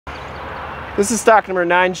This is stock number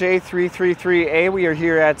 9J333A. We are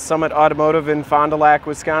here at Summit Automotive in Fond du Lac,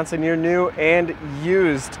 Wisconsin, your new and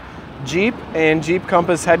used Jeep and Jeep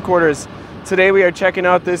Compass headquarters. Today we are checking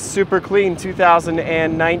out this super clean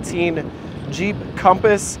 2019 Jeep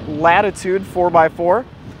Compass Latitude 4x4.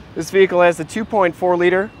 This vehicle has a 2.4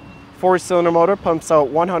 liter 4-cylinder motor, pumps out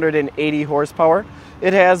 180 horsepower.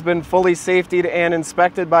 It has been fully safetied and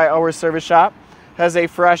inspected by our service shop. Has a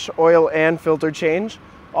fresh oil and filter change.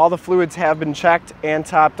 All the fluids have been checked and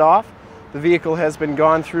topped off. The vehicle has been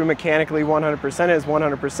gone through mechanically 100%, is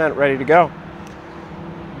 100% ready to go.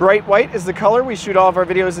 Bright white is the color. We shoot all of our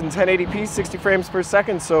videos in 1080p, 60 frames per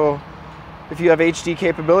second, so if you have HD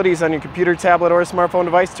capabilities on your computer, tablet, or smartphone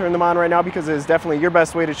device, turn them on right now because it is definitely your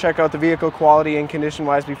best way to check out the vehicle quality and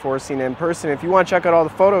condition-wise before seen in person. If you want to check out all the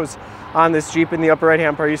photos on this Jeep, in the upper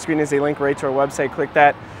right-hand part of your screen is a link right to our website. Click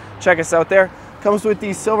that. Check us out there. Comes with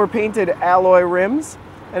these silver painted alloy rims,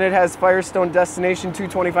 and it has Firestone Destination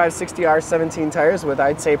 225/60R17 tires with,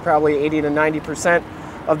 I'd say, probably 80 to 90%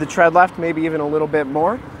 of the tread left, maybe even a little bit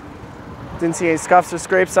more. Didn't see any scuffs or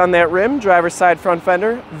scrapes on that rim. Driver's side front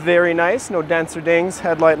fender, very nice. No dents or dings.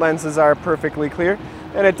 Headlight lenses are perfectly clear.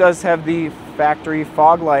 And it does have the factory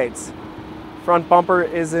fog lights. Front bumper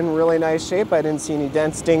is in really nice shape. I didn't see any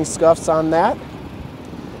dents, dings, scuffs on that.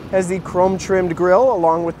 Has the chrome trimmed grille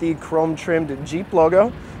along with the chrome trimmed Jeep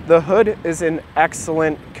logo. The hood is in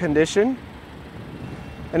excellent condition.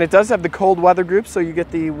 And it does have the cold weather group, so you get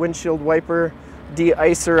the windshield wiper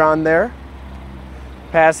De-Icer on there.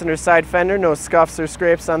 Passenger side fender, no scuffs or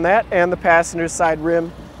scrapes on that. And the passenger side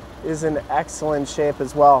rim is in excellent shape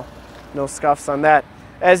as well. No scuffs on that.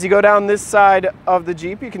 As you go down this side of the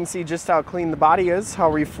Jeep, you can see just how clean the body is, how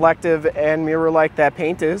reflective and mirror-like that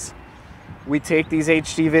paint is. We take these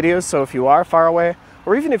HD videos, so if you are far away,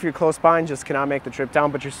 or even if you're close by and just cannot make the trip down,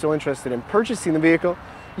 but you're still interested in purchasing the vehicle,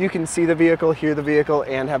 you can see the vehicle, hear the vehicle,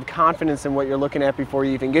 and have confidence in what you're looking at before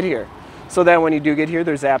you even get here. So that when you do get here,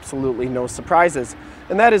 there's absolutely no surprises.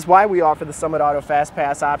 And that is why we offer the Summit Auto Fast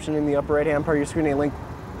Pass option in the upper right-hand part of your screen, a link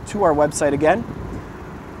to our website again,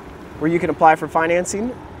 where you can apply for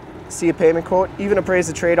financing, see a payment quote, even appraise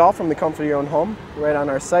a trade-off from the comfort of your own home right on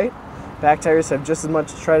our site. Back tires have just as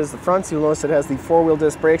much tread as the fronts. You'll notice it has the 4-wheel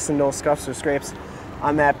disc brakes and no scuffs or scrapes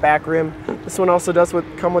on that back rim. This one also does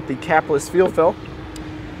come with the Capless fuel fill.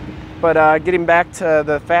 But getting back to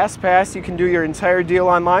the Fast Pass, you can do your entire deal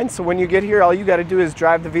online. So when you get here, all you got to do is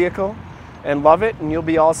drive the vehicle and love it, and you'll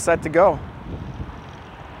be all set to go.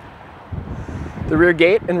 The rear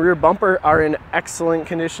gate and rear bumper are in excellent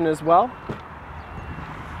condition as well.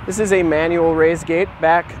 This is a manual raised gate.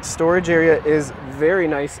 Back storage area is very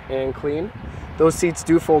nice and clean. Those seats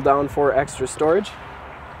do fold down for extra storage.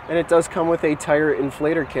 And it does come with a tire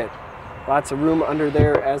inflator kit. Lots of room under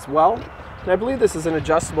there as well. And I believe this is an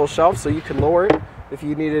adjustable shelf, so you can lower it if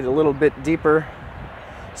you needed a little bit deeper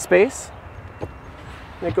space.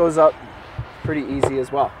 And it goes up pretty easy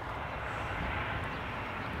as well.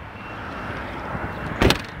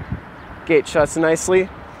 Gate shuts nicely.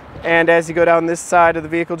 And as you go down this side of the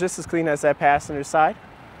vehicle, just as clean as that passenger side.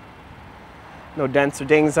 No dents or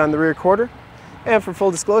dings on the rear quarter. And for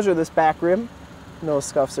full disclosure, this back rim, no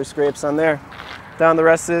scuffs or scrapes on there. Down the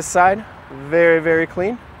rest of this side, very, very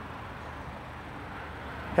clean.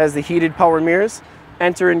 Has the heated power mirrors,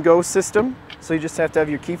 enter and go system, so you just have to have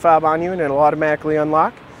your key fob on you and it'll automatically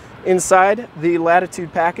unlock. Inside, the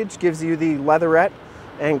Latitude package gives you the leatherette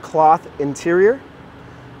and cloth interior.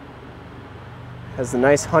 Has the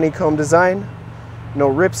nice honeycomb design, no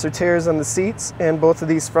rips or tears on the seats, and both of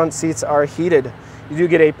these front seats are heated. You do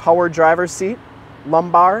get a power driver's seat,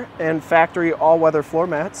 lumbar, and factory all-weather floor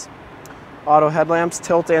mats, auto headlamps,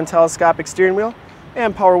 tilt and telescopic steering wheel,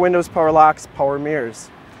 and power windows, power locks, power mirrors.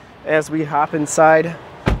 As we hop inside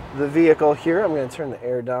the vehicle here, I'm going to turn the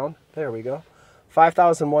air down. There we go.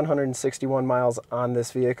 5,161 miles on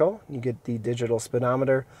this vehicle. You get the digital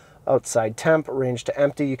speedometer, outside temp, range to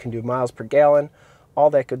empty. You can do miles per gallon,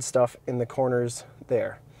 all that good stuff in the corners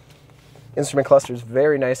there. Instrument cluster is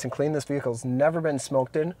very nice and clean. This vehicle's never been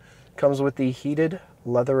smoked in. Comes with the heated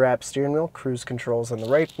leather-wrapped steering wheel, cruise controls on the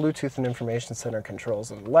right, Bluetooth and information center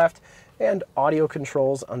controls on the left, and audio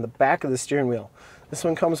controls on the back of the steering wheel. This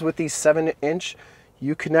one comes with the 7-inch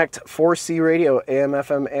Uconnect 4C radio, AM,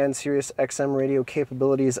 FM, and Sirius XM radio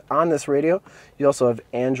capabilities on this radio. You also have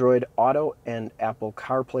Android Auto and Apple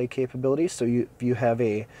CarPlay capabilities, so if you have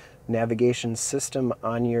a navigation system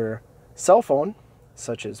on your cell phone,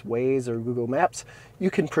 such as Waze or Google Maps, you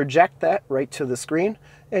can project that right to the screen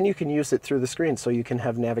and you can use it through the screen, so you can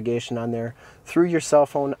have navigation on there through your cell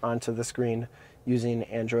phone onto the screen using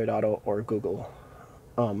Android Auto or Google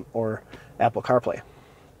or Apple CarPlay.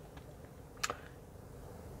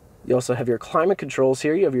 You also have your climate controls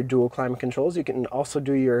here. You have your dual climate controls. You can also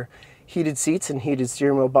do your heated seats and heated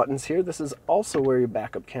steering wheel buttons here. This is also where your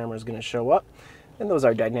backup camera is going to show up. And those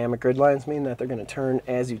are dynamic grid lines, meaning that they're going to turn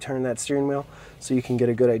as you turn that steering wheel, so you can get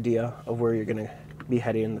a good idea of where you're going to be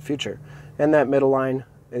heading in the future. And that middle line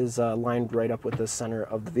is lined right up with the center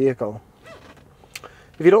of the vehicle.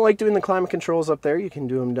 If you don't like doing the climate controls up there, you can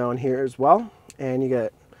do them down here as well. And you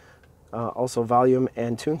get also volume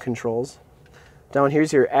and tune controls. Down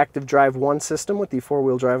here's your active drive 1 system with the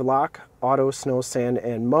 4-wheel drive lock, auto, snow, sand,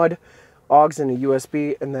 and mud, AUX and a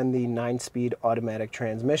USB, and then the 9-speed automatic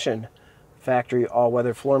transmission. Factory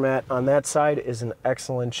all-weather floor mat on that side is in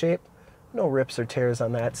excellent shape. No rips or tears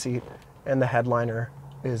on that seat. And the headliner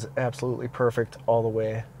is absolutely perfect all the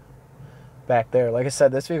way back there. Like I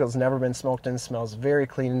said, this vehicle's never been smoked in. Smells very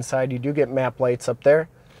clean inside. You do get map lights up there.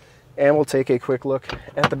 And we'll take a quick look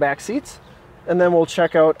at the back seats, and then we'll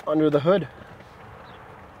check out under the hood.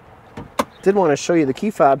 Did want to show you the key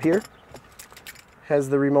fob here. Has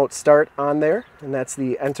the remote start on there, and that's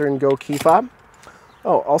the enter and go key fob.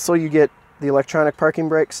 Oh, also you get the electronic parking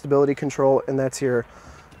brake, stability control, and that's your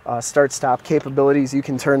start stop capabilities. You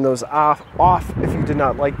can turn those off if you did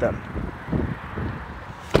not like them.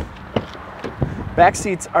 Back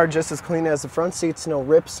seats are just as clean as the front seats. No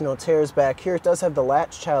rips, no tears back here. It does have the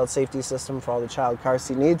Latch child safety system for all the child car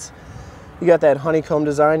seat needs. You got that honeycomb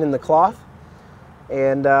design in the cloth,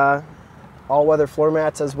 and all-weather floor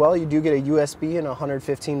mats as well. You do get a USB and a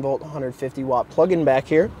 115 volt, 150 watt plug-in back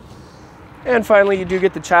here. And finally, you do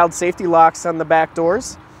get the child safety locks on the back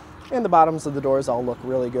doors, and the bottoms of the doors all look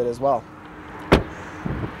really good as well.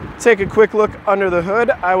 Take a quick look under the hood.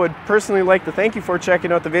 I would personally like to thank you for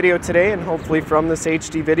checking out the video today, and hopefully from this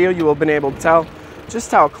HD video you will have been able to tell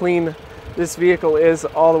just how clean this vehicle is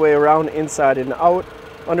all the way around, inside and out.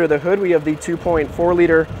 Under the hood we have the 2.4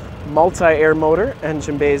 liter multi-air motor.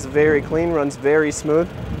 Engine bay is very clean, runs very smooth.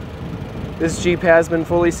 This Jeep has been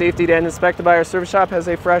fully safetied and inspected by our service shop, has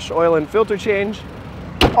a fresh oil and filter change.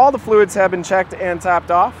 All the fluids have been checked and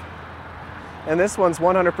topped off, and this one's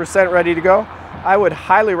 100% ready to go. I would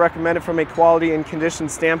highly recommend it from a quality and condition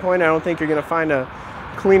standpoint. I don't think you're going to find a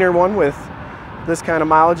cleaner one with this kind of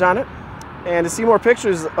mileage on it. And to see more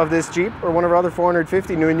pictures of this Jeep or one of our other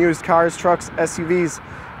 450 new and used cars, trucks, SUVs,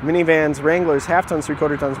 minivans, Wranglers, half-tons,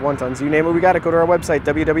 three-quarter tons, one-tons, you name it, we got it. Go to our website,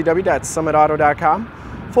 www.summitauto.com.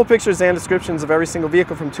 Full pictures and descriptions of every single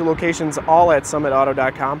vehicle from 2 locations, all at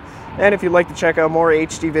summitauto.com. And if you'd like to check out more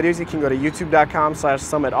HD videos, you can go to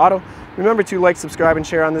youtube.com/summitauto. Remember to like, subscribe, and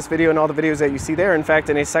share on this video and all the videos that you see there. In fact,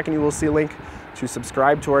 in a second you will see a link to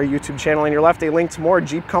subscribe to our YouTube channel on your left, a link to more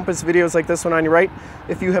Jeep Compass videos like this one on your right.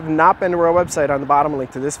 If you have not been to our website, on the bottom, a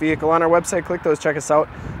link to this vehicle on our website. Click those, check us out,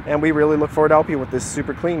 and we really look forward to helping you with this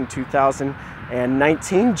super clean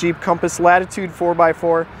 2019 Jeep Compass Latitude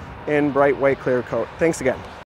 4x4 in bright white clear coat. Thanks again.